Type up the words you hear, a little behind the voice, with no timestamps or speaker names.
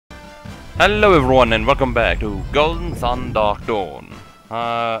Hello everyone and welcome back to Golden Sun Dark Dawn.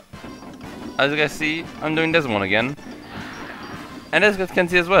 As you guys see, I'm doing this one again. And as you guys can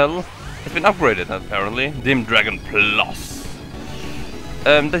see as well, it's been upgraded apparently. Dim Dragon Plus.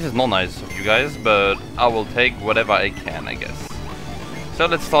 This is not nice of you guys, but I will take whatever I can, I guess. So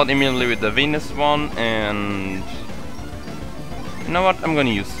let's start immediately with the Venus one, and you know what? I'm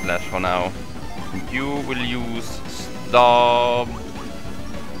gonna use Slash for now. You will use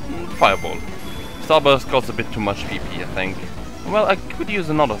Fireball. Starburst costs a bit too much PP, I think. Well, I could use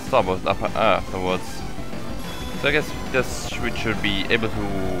another Starburst afterwards. So I guess we should be able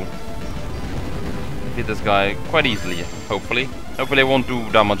to hit this guy quite easily, hopefully. Hopefully it won't do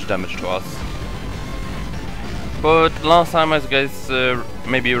that much damage to us. But last time, as you guys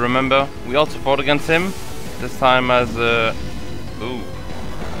maybe remember, we also fought against him. This time as ooh.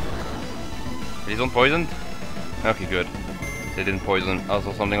 He's unpoisoned? Okay, good. They didn't poison us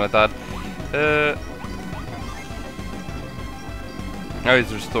or something like that. Now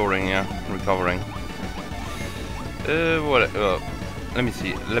he's restoring, yeah, recovering. Let me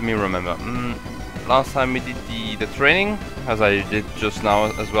see. Let me remember. Last time we did the training, as I did just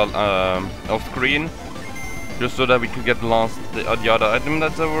now as well, off screen, just so that we could get the other item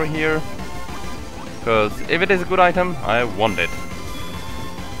that's over here. Because if it is a good item, I want it.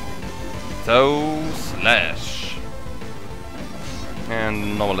 So Slash.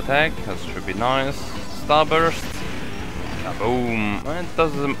 And normal attack, that should be nice. Starburst. Kaboom. It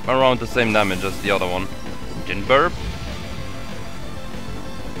does around the same damage as the other one. Djinn Burp.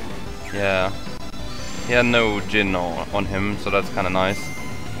 Yeah. He had no Djinn on him, so that's kinda nice.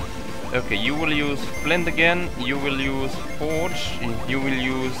 Okay, you will use Flint again, you will use Forge, you will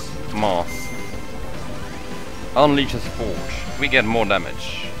use Mass. Unleashes Forge. We get more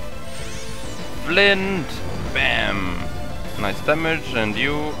damage. Flint! Bam! Nice damage, and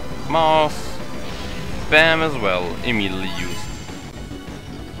you, Mass, bam as well, immediately used.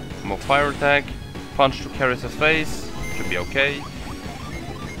 More fire attack, punch to Carries his face, should be okay.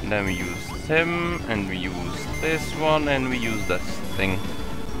 And then we use him, and we use this one, and we use this thing.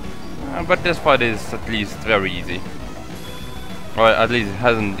 But this fight is at least very easy. Or at least it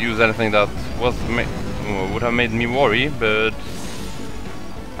hasn't used anything that would have made me worry, but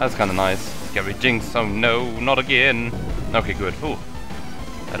that's kinda nice. Scary Djinns, oh no, not again. Okay, good. Ooh.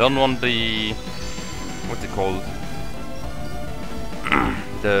 I don't want the... what's it called?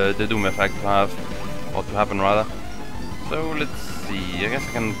 the Doom effect to have, or to happen rather. So let's see, I guess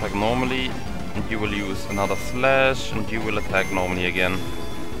I can attack normally, and you will use another Slash, and you will attack normally again.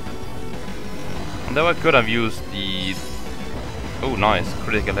 And though I could have used the... oh nice,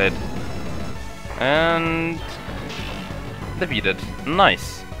 critical hit. And... defeated.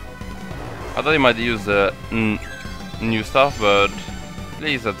 Nice! I thought he might use the new stuff, but at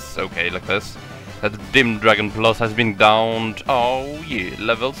least that's okay like this. That Dim Dragon Plus has been downed. Oh yeah,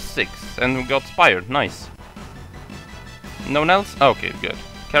 level 6, and we got Spire. Nice. No one else? Okay, good.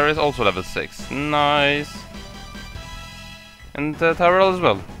 Carrie is also level 6. Nice. And Tyrell as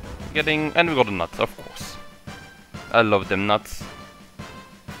well. And we got the nuts, of course. I love them nuts.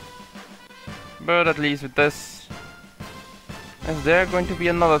 But at least with this. Is there going to be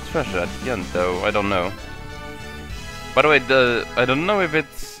another treasure at the end though? I don't know. By the way, I don't know if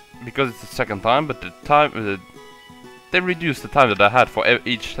it's because it's the second time, but the time they reduced the time that I had for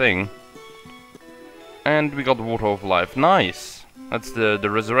each thing. And we got the Water of Life. Nice! That's the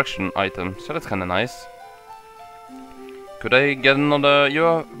resurrection item, so that's kinda nice. Could I get another? You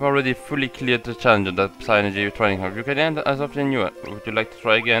have already fully cleared the challenge of that Psy-Energy training hub. You can end as often as you want. Would you like to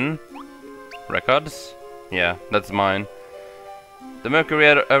try again? Records? Yeah, that's mine. The Mercury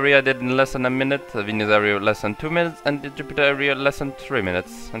area did in less than a minute, the Venus area less than 2 minutes, and the Jupiter area less than 3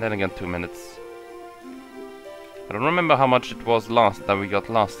 minutes, and then again 2 minutes. I don't remember how much it was that we got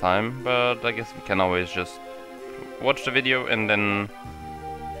last time, but I guess we can always just watch the video and then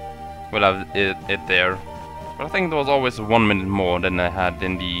we'll have it there. But I think there was always 1 minute more than I had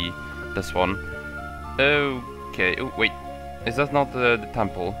in this one. Okay, oh wait, is that not the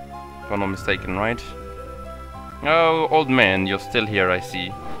temple, if I'm not mistaken, right? Oh, old man, you're still here, I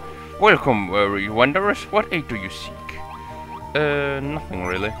see. Welcome, weary wanderers. What aid do you seek? Nothing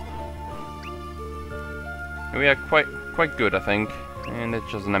really. We are quite good, I think. And it's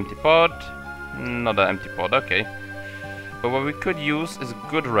just an empty pod. Another empty pod, okay. But what we could use is a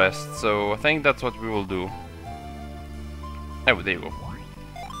good rest, so I think that's what we will do. Oh, there you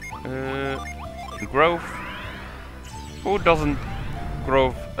go. Growth. Who doesn't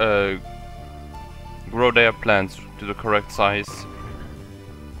grow their plants to the correct size?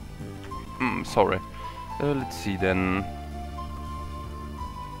 Sorry. Let's see then.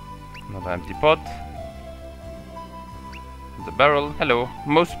 Another empty pot. The barrel. Hello.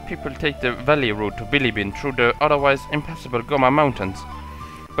 Most people take the valley route to Bilibin through the otherwise impassable Goma Mountains.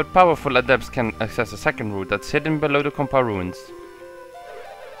 But powerful adepts can access a second route that's hidden below the Compa ruins.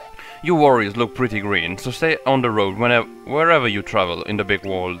 You warriors look pretty green, so stay on the road wherever you travel in the big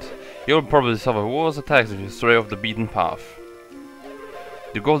world. You'll probably suffer worse attacks if you stray off the beaten path.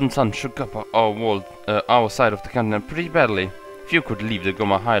 The golden sun shook up our side of the continent pretty badly. Few could leave the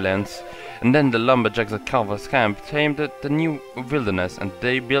Goma highlands, and then the lumberjacks at Carver's camp tamed the new wilderness, and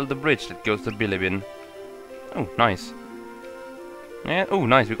they built the bridge that goes to Bilibin. Oh, nice. Yeah, oh,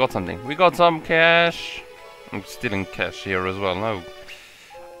 nice, we got something. We got some cash. I'm stealing cash here as well, no.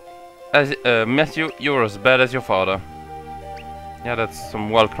 Matthew, you're as bad as your father. Yeah, that's some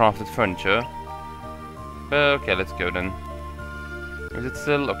well-crafted furniture. Okay, let's go then. Is it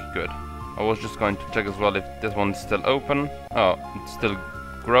still? Okay, good. I was just going to check as well if this one's still open. Oh, it's still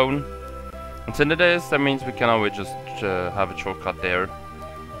grown. And since it is, that means we can always just have a shortcut there.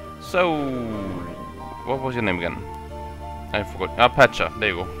 So, what was your name again? I forgot. Ah, Patcha. There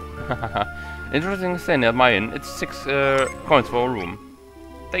you go. Interesting thing at my inn. It's 6 coins for a room.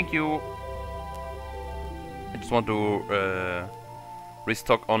 Thank you. I just want to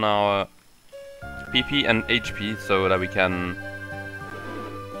restock on our PP and HP so that we can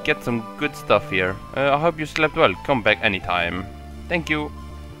get some good stuff here. I hope you slept well. Come back anytime. Thank you.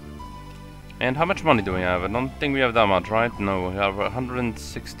 And how much money do we have? I don't think we have that much, right? No, we have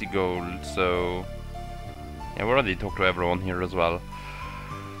 160 gold, so... yeah, we already talked to everyone here as well.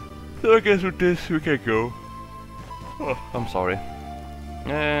 So I guess with this we can go. Oh, I'm sorry.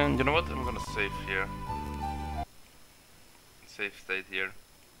 And you know what? I'm gonna save here. Save state here.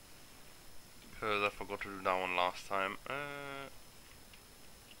 Because I forgot to do that one last time.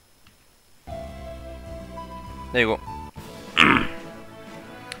 There you go.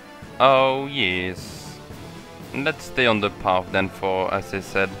 Oh yes. Let's stay on the path then for, as I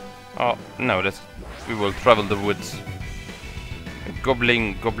said. Oh no, we will travel the woods.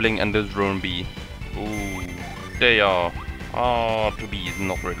 Gobbling and the drone bee. Ooh, they are. To bees,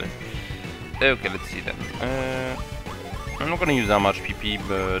 not really. Okay, let's see then. I'm not gonna use that much PP,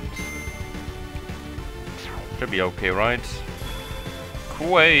 but should be okay, right?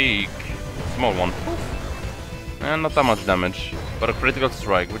 Quake, small one. And not that much damage, but a critical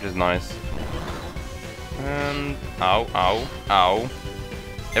strike, which is nice. And ow.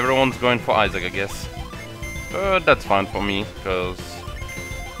 Everyone's going for Isaac, I guess. But that's fine for me, because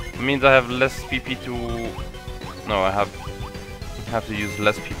it means I have less PP to... no, I have to use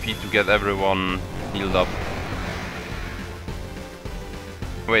less PP to get everyone healed up.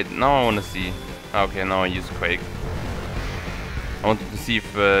 Wait, now I want to see... okay, now I use Quake. I wanted to see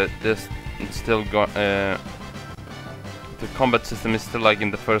if this still got... the combat system is still like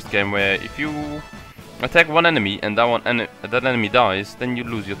in the first game, where if you attack one enemy and that enemy dies, then you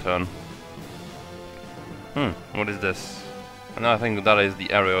lose your turn. What is this? And I think that is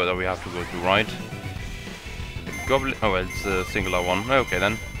the area that we have to go to, right? Goblin. Oh, well, it's a singular one. Okay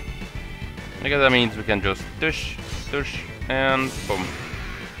then. I guess that means we can just dush, and boom.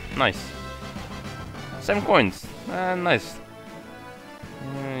 Nice. 7 coins. Nice.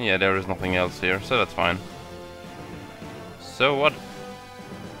 Yeah, there is nothing else here, so that's fine. So what?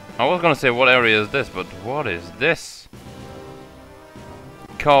 I was gonna say what area is this, but what is this?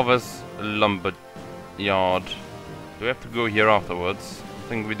 Carver's lumber yard. Do we have to go here afterwards? I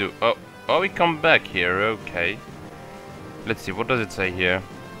think we do. Oh, we come back here. Okay. Let's see. What does it say here?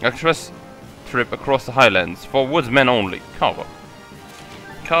 Express trip across the highlands for woodsmen only. Carver.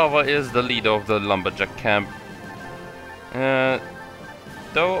 Carver is the leader of the lumberjack camp.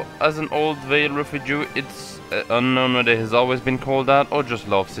 Though, as an old Vale refugee, it's unknown whether he's always been called out or just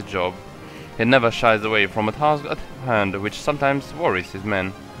loves his job. He never shies away from a task at hand, which sometimes worries his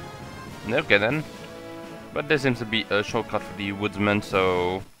men. Okay then. But there seems to be a shortcut for the woodsmen,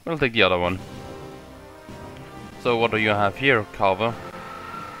 so we'll take the other one. So what do you have here, Carver?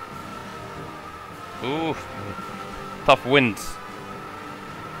 Ooh, tough winds.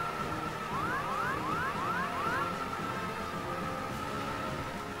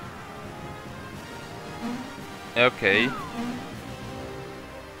 Okay.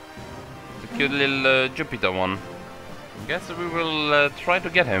 The cute little Jupiter one. Guess we will try to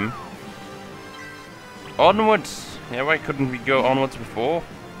get him. Onwards! Yeah, why couldn't we go onwards before?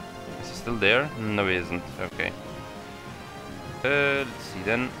 Is he still there? No, he isn't. Okay. Let's see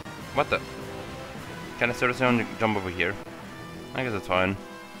then. What the? Can I seriously only jump over here? I guess that's fine.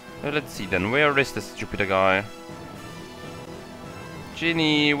 Let's see then. Where is this Jupiter guy?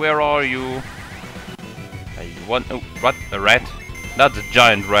 Ginny, where are you? Oh, what? A rat? That's a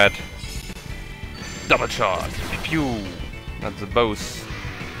giant rat. Double shot! Pew! That's the bow's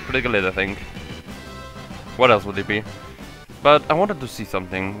critical hit, I think. What else would it be? But I wanted to see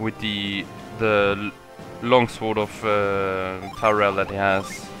something with the longsword of Tyrell that he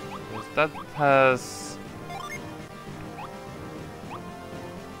has. That has...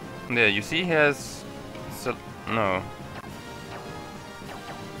 Yeah, you see he has... No.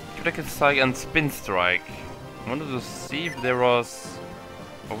 Critical strike and spin strike. I wanted to see if there was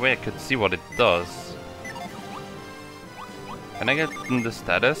a way I could see what it does. Can I get in the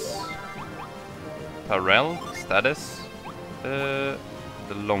status? Tyrell status? The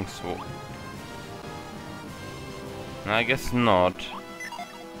longsword. I guess not.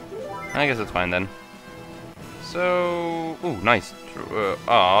 I guess it's fine then. So, ooh, nice.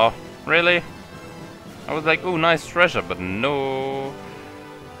 Really? I was like, ooh, nice treasure, but no.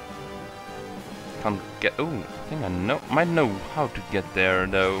 Can't get. Ooh, I think I might know how to get there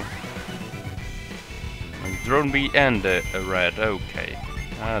though. Drone B and a red. Okay,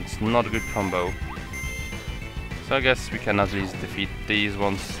 that's not a good combo. So I guess we can at least defeat these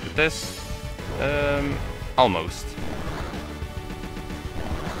ones with this. Almost.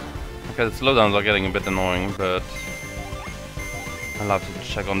 Okay, the slowdowns are getting a bit annoying, but I'll have to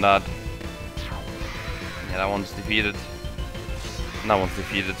check on that. Yeah, that one's defeated. That one's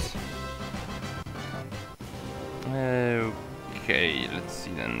defeated. Okay, let's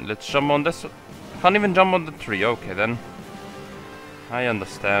see then. Let's jump on this. Can't even jump on the tree. Okay then. I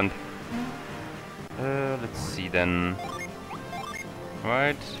understand. Let's see then.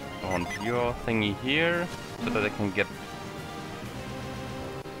 Right, I want your thingy here so that I can get.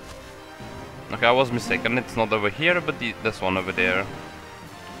 Okay, I was mistaken. It's not over here, but this one over there.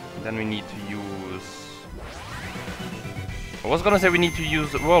 Then we need to use. I was gonna say we need to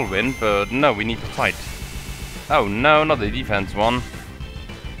use whirlwind, but no, we need to fight. Oh no, not the defense one.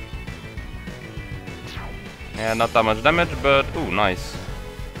 Yeah, not that much damage, but ooh, nice.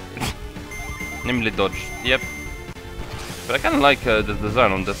 Nimbly dodged. Yep. But I kind of like the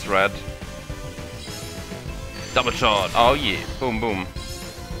design on this red. Double shot. Oh yeah. Boom, boom.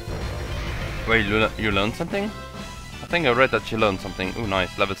 Wait, you learned something? I think I read that she learned something. Ooh,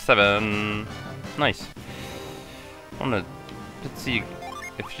 nice. Level 7. Nice. Let's see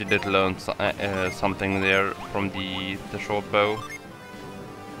if she did learn something there from the short bow.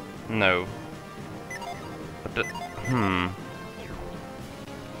 No. But I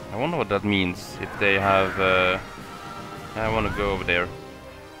wonder what that means. If they have I want to go over there.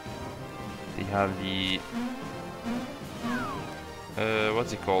 They have the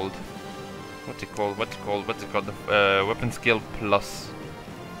what's it called? What's it called? The weapon skill plus.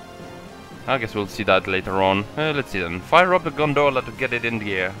 I guess we'll see that later on. Let's see then. Fire up the gondola to get it in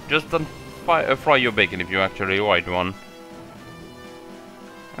the air. Just don't fry your bacon if you actually ride one.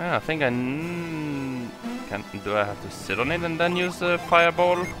 I think do I have to sit on it and then use a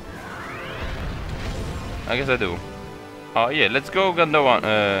fireball? I guess I do. Oh yeah, let's go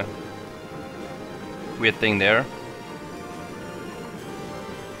gondola. Weird thing there.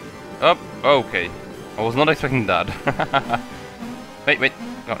 Oh, okay. I was not expecting that. Wait.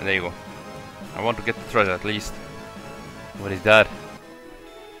 Oh, there you go. I want to get the treasure at least. What is that?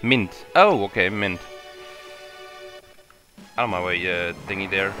 Mint. Oh, okay, mint. Out of my way, thingy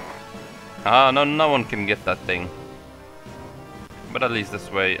there. Ah, no one can get that thing. But at least this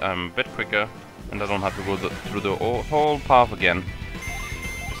way I'm a bit quicker, and I don't have to go through the whole path again.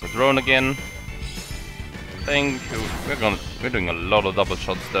 Just a drone again. Thank you. We're doing a lot of double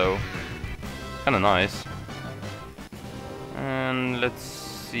shots though. Kinda nice. And let's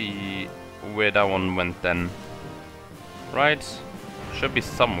see where that one went then. Right, should be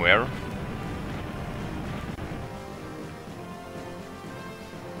somewhere.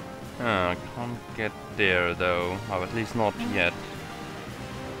 I can't get there though. Oh, at least not yet.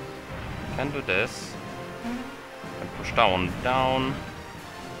 Can do this. And push that one down.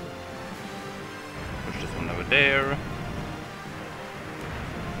 Push this one over there.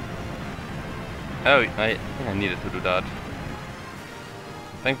 Oh, I think I needed to do that.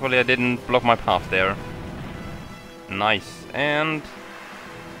 Thankfully I didn't block my path there. Nice. And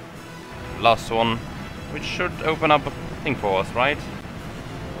last one, which should open up a thing for us, right?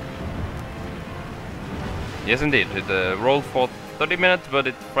 Yes indeed, it rolled for 30 minutes, but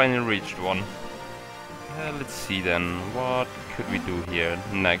it finally reached one. Let's see then, what could we do here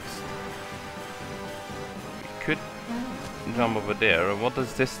next? We could jump over there. What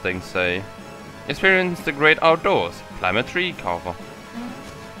does this thing say? Experience the great outdoors. Climb a tree, Carver.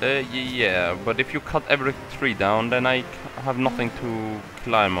 Yeah, but if you cut every tree down, then I have nothing to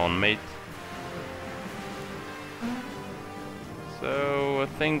climb on, mate. So I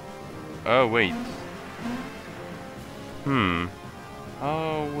think... Oh wait,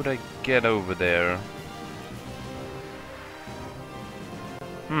 How would I get over there?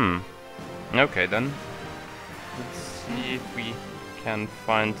 Okay then. Let's see if we can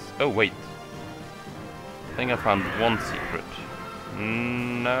find... Oh wait. I think I found one secret.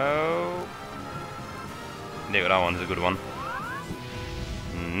 No. There, that one's a good one.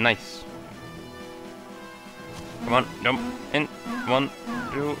 Nice. Come on, jump in. 1,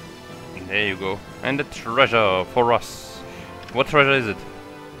 2. There you go. And the treasure for us. What treasure is it?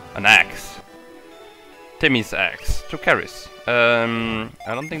 An axe. Timmy's axe. 2 carries. I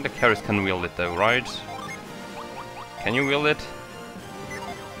don't think the carries can wield it though, right? Can you wield it?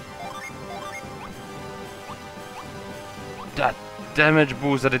 That damage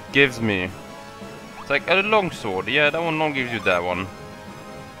boost that it gives me. It's like a longsword. Yeah, that one don't give you that one.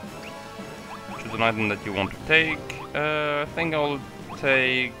 Choose an item that you want to take. I think I'll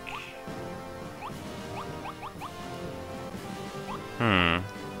take...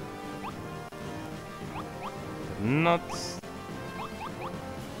 Nuts.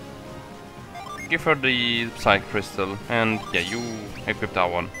 Give her the Psych Crystal, and yeah, you equip that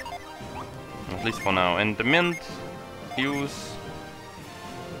one. At least for now. And the mint, use...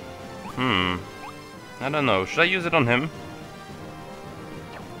 I don't know, should I use it on him?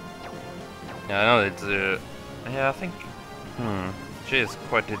 Yeah, I know it's... yeah, I think... she is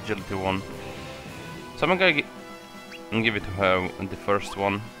quite the agility one. So I'm gonna give it to her, the first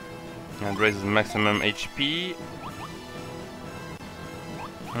one. And raises maximum HP.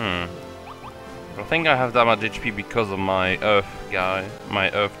 I think I have that much HP because of my Earth guy,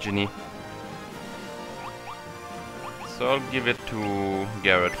 my Earth Genie. So I'll give it to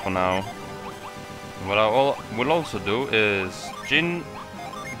Garrett for now. What I will also do is Djinn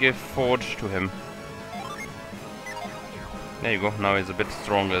give Forge to him. There you go, now he's a bit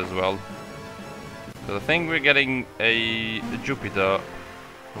stronger as well. So I think we're getting a Jupiter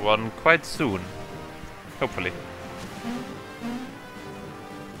one quite soon. Hopefully.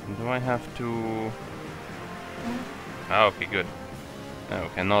 Do I have to... Ah, okay, good.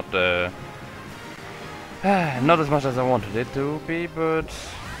 Okay, not not as much as I wanted it to be, but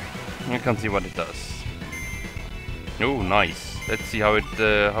you can see what it does. Oh, nice. Let's see how it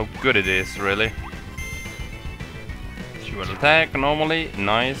how good it is, really. She will attack normally.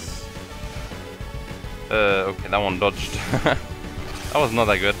 Nice. Okay, that one dodged. That was not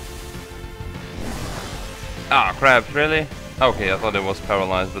that good. Ah, crap! Really? Okay, I thought it was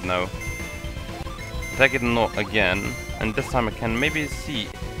paralyzed, but no. Attack it again, and this time I can maybe see.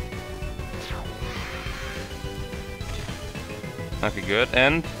 Okay, good.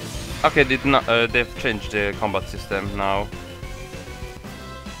 And okay, they've changed the combat system now.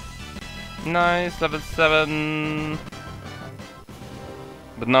 Nice, level 7.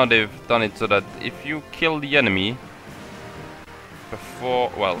 But now they've done it so that if you kill the enemy before,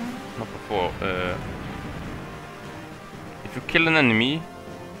 well, not before. If you kill an enemy,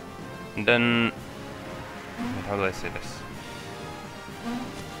 then how do I say this?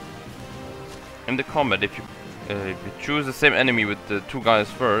 In the combat, if you choose the same enemy with the 2 guys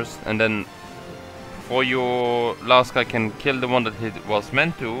first, and then before your last guy can kill the one that he was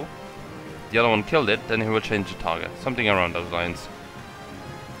meant to, the other one killed it, then he will change the target. Something around those lines.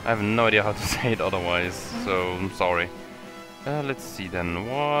 I have no idea how to say it otherwise, so I'm sorry. Let's see then,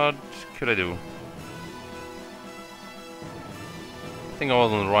 what could I do? I think I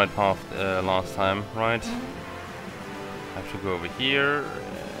was on the right path last time, right? I have to go over here,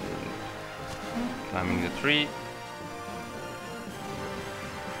 climbing the tree.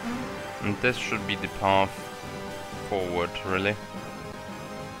 And this should be the path forward, really.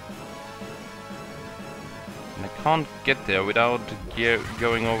 And I can't get there without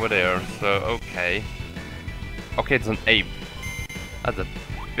going over there, so okay. Okay, it's an ape. That's a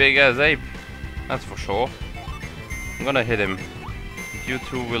big ass ape, that's for sure. I'm gonna hit him. You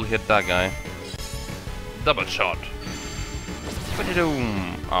two will hit that guy. Double shot.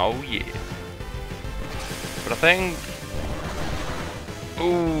 Ba-da-doom. Oh yeah. But I think...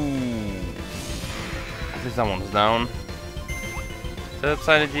 Ooh. At least that one's down.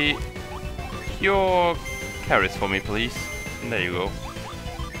 Psynergy. Cure carries for me, please. There you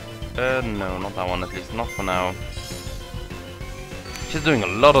go. No, not that one at least. Not for now. She's doing a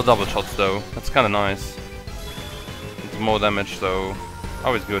lot of double shots though. That's kinda nice. It's more damage though.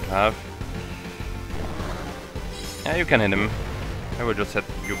 Always good to have. Yeah, you can hit him. I will just hit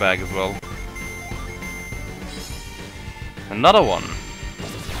you back as well. Another one!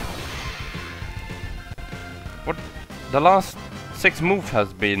 What? The last 6 moves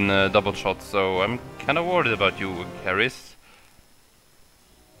has been double shots, so I'm kinda worried about you, Karis.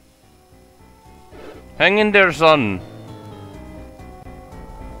 Hang in there, son.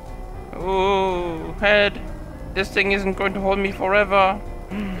 Oh, head. This thing isn't going to hold me forever.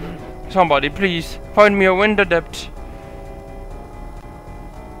 Somebody, please, find me a window depth.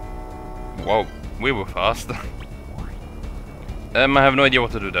 Wow, we were fast. I have no idea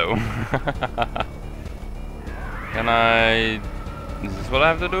what to do though. Can I... Is this what I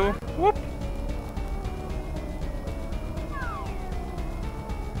have to do? Whoop!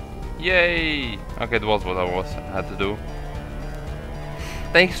 Yay! Okay, that was what I had to do.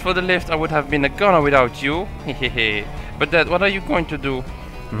 Thanks for the lift. I would have been a goner without you. Hehehe. But Dad, what are you going to do?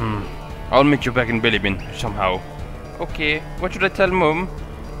 I'll meet you back in Bilibin somehow. Okay. What should I tell Mum?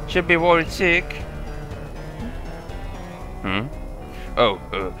 She'll be worried sick. I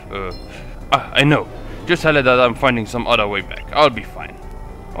know. Just tell her that I'm finding some other way back. I'll be fine.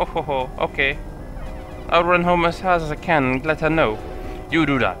 Oh ho ho. Okay. I'll run home as fast as I can and let her know. You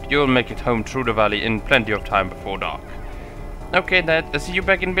do that. You'll make it home through the valley in plenty of time before dark. Okay, Dad. I'll see you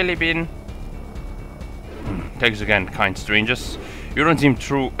back in Bilibin. Thanks again, kind strangers. You don't seem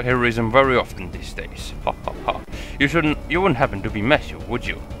true heroism very often these days. Ha ha ha. You wouldn't happen to be Matthew, would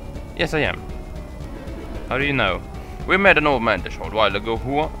you? Yes, I am. How do you know? We met an old man a short while ago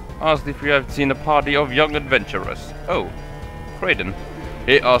who asked if you have seen a party of young adventurers. Oh, Kraden.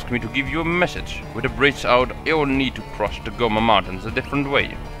 He asked me to give you a message. With a bridge out, you'll need to cross the Goma Mountains a different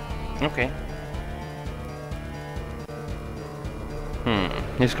way. Okay.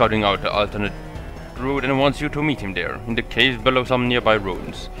 He's scouting out the alternate route and wants you to meet him there, in the caves below some nearby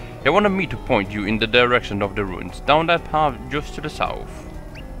ruins. He wanted me to point you in the direction of the ruins, down that path just to the south.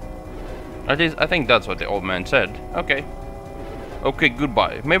 At least, I think that's what the old man said. Okay. Okay,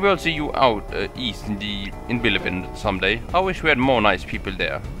 goodbye. Maybe I'll see you out east in Bilibin someday. I wish we had more nice people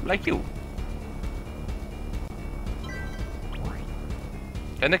there, like you.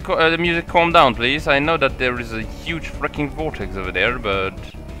 Can the music calm down, please? I know that there is a huge freaking vortex over there, but...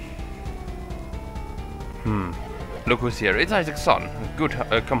 Look who's here. It's Isaac's son. Good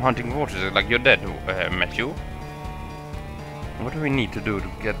come hunting vortexes like your dad, Matthew. What do we need to do to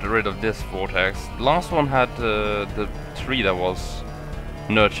get rid of this vortex? The last one had the tree that was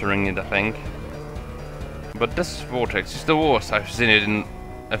nurturing it, I think. But this vortex is the worst I've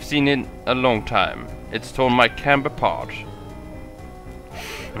seen in a long time. It's torn my camp apart.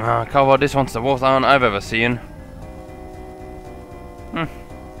 Carver, this one's the worst one I've ever seen.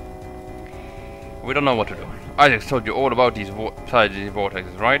 We don't know what to do. Isaac told you all about these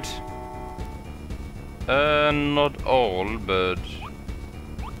vortexes, right? Not all, but...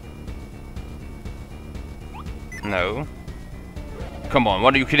 No. Come on,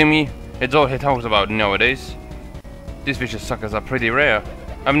 what are you kidding me? It's all he talks about nowadays. These vicious suckers are pretty rare.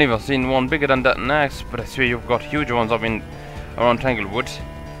 I've never seen one bigger than that next, but I swear you've got huge ones up in around Tanglewood.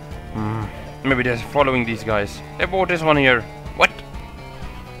 Maybe they're following these guys. They bought this one here. What?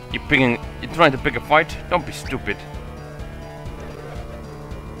 You're trying to pick a fight? Don't be stupid.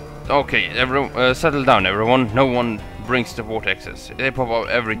 Okay, everyone, settle down, everyone. No one brings the vortexes. They pop up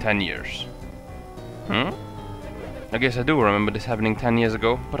every 10 years. I guess I do remember this happening 10 years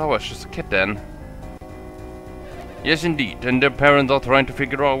ago, but I was just a kid then. Yes, indeed, and their parents are trying to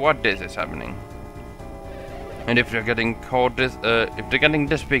figure out what this is happening. And if they're getting caught this, if they're getting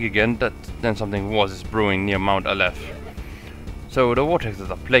this big again, then something worse is brewing near Mount Aleph. So the vortexes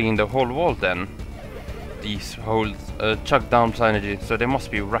are plaguing the whole world then. These hold chuck down energy, so they must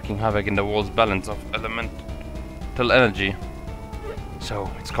be wreaking havoc in the world's balance of elemental energy. So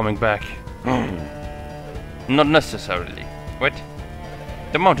it's coming back. Not necessarily. Wait.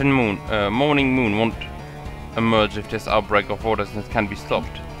 The morning moon won't emerge if this outbreak of vortexes can be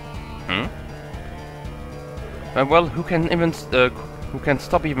stopped. Well, who can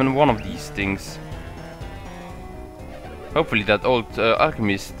stop even one of these things? Hopefully that old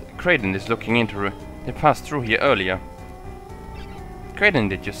alchemist Kraden is looking into it. They passed through here earlier. Kraden,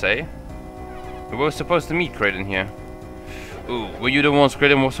 did you say? We were supposed to meet Kraden here. Ooh, were you the ones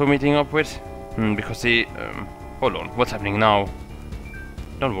Kraden was meeting up with? Because he... hold on, what's happening now?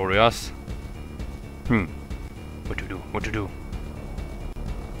 Don't worry us. What to do?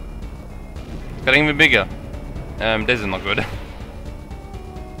 Getting even bigger. This is not good.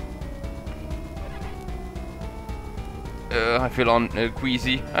 I feel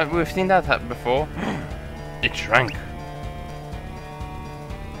queasy. We've seen that happen before. It shrank.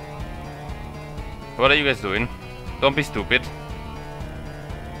 What are you guys doing? Don't be stupid.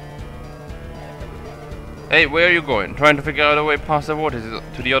 Hey, where are you going? Trying to figure out a way past the water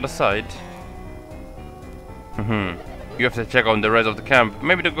to the other side? You have to check on the rest of the camp.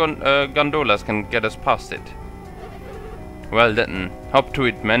 Maybe the gondolas can get us past it. Well then, hop to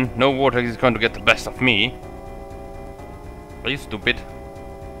it, man. No vortex is going to get the best of me. Are you stupid?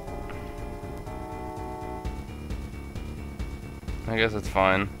 I guess it's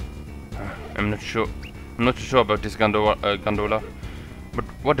fine. I'm not sure. I'm not too sure about this gondola. But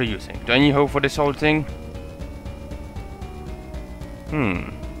what do you think? Do any hope for this whole thing?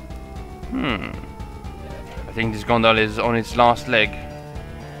 I think this gondola is on its last leg.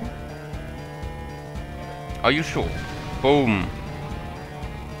 Are you sure? Boom.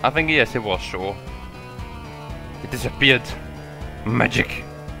 I think yes, it was sure. It disappeared. Magic.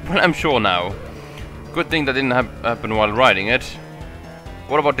 Well, I'm sure now. Good thing that didn't happen while riding it.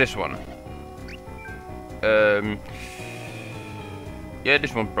 What about this one? Yeah,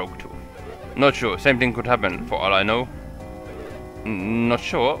 this one broke too. Not sure. Same thing could happen for all I know. Not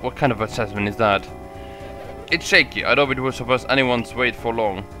sure. What kind of assessment is that? It's shaky. I don't think it will surpass anyone's weight for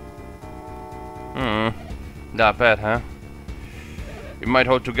long. That bad, huh? It might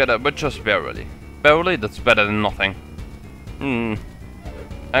hold together, but just barely. Barely? That's better than nothing. Hang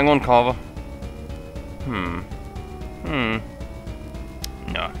on, Carver.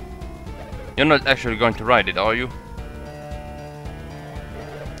 No. You're not actually going to ride it, are you?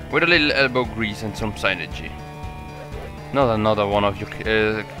 With a little elbow grease and some synergy. Not another one of your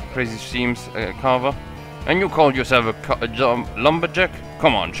crazy schemes, Carver. And you called yourself a lumberjack?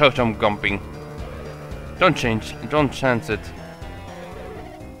 Come on, show some gumping. Don't chance it.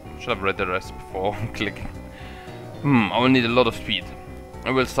 Should have read the rest before clicking. I will need a lot of speed. I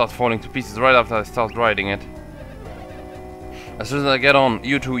will start falling to pieces right after I start riding it. As soon as I get on,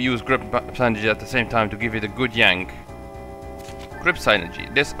 you two use grip synergy at the same time to give it a good yank. Grip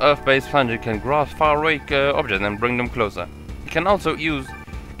synergy. This earth-based synergy can grasp far-away objects and bring them closer. It can also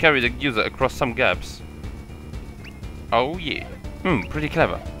carry the user across some gaps. Oh yeah. Pretty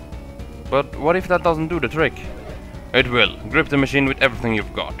clever. But what if that doesn't do the trick? It will. Grip the machine with everything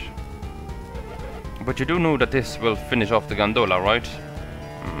you've got. But you do know that this will finish off the gondola, right?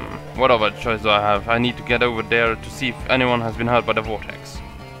 What other choice do I have? I need to get over there to see if anyone has been hurt by the vortex.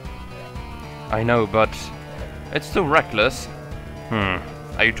 I know, but it's too reckless.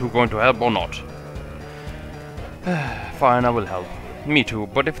 Are you two going to help or not? Fine, I will help. Me too,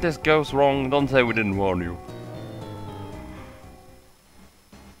 but if this goes wrong, don't say we didn't warn you.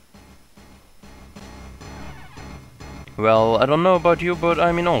 Well, I don't know about you, but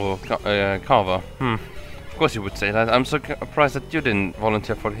I'm in awe of Carver. Of course you would say that. I'm so surprised that you didn't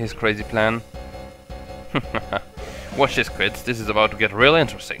volunteer for his crazy plan. Watch this, kids. This is about to get real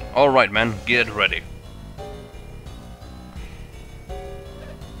interesting. Alright, man. Get ready.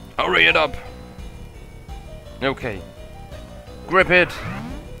 Hurry it up. Okay. Grip it.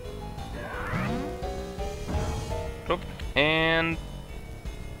 Plop. And...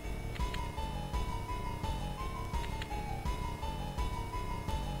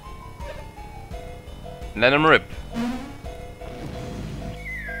 let him rip.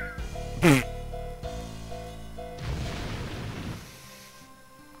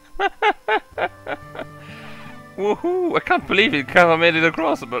 Woohoo! I can't believe it. Carver made it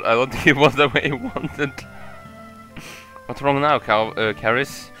across, but I don't think it was the way he wanted. What's wrong now,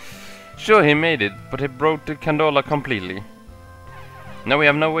 Caris? Sure, he made it, but he broke the gondola completely. Now we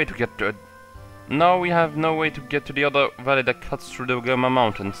have no way to get to it. Now we have no way to get to the other valley that cuts through the Gamma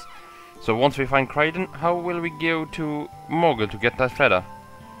Mountains. So once we find Kraden, how will we go to Morgul to get that feather?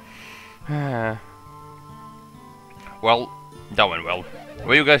 Well, that went well.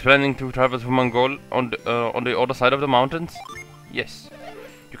 Were you guys planning to travel to Mongol on the other side of the mountains? Yes.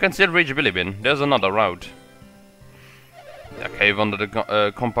 You can still reach Bilibin. There's another route. The cave under the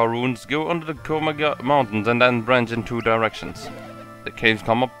Kompa ruins go under the Koma mountains and then branch in two directions. The caves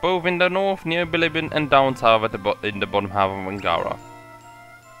come up both in the north near Bilibin and down south at in the bottom half of Angara.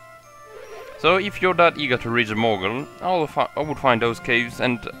 So if you're that eager to reach Morgul, I would find those caves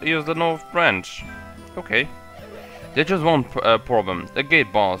and use the north branch. Okay. There's just one problem. The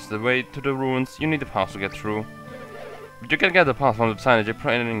gate bars the way to the ruins. You need a pass to get through. But you can get the pass from the Psynergy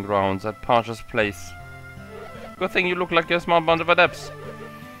training grounds at Pasha's place. Good thing you look like a smart bunch of adepts.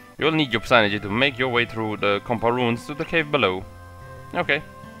 You'll need your Psynergy to make your way through the Kompa ruins to the cave below. Okay.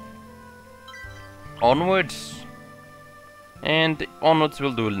 Onwards. And onwards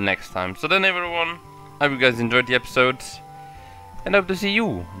we'll do next time. So then everyone, I hope you guys enjoyed the episode. And I hope to see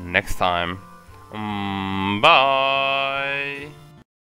you next time. Bye.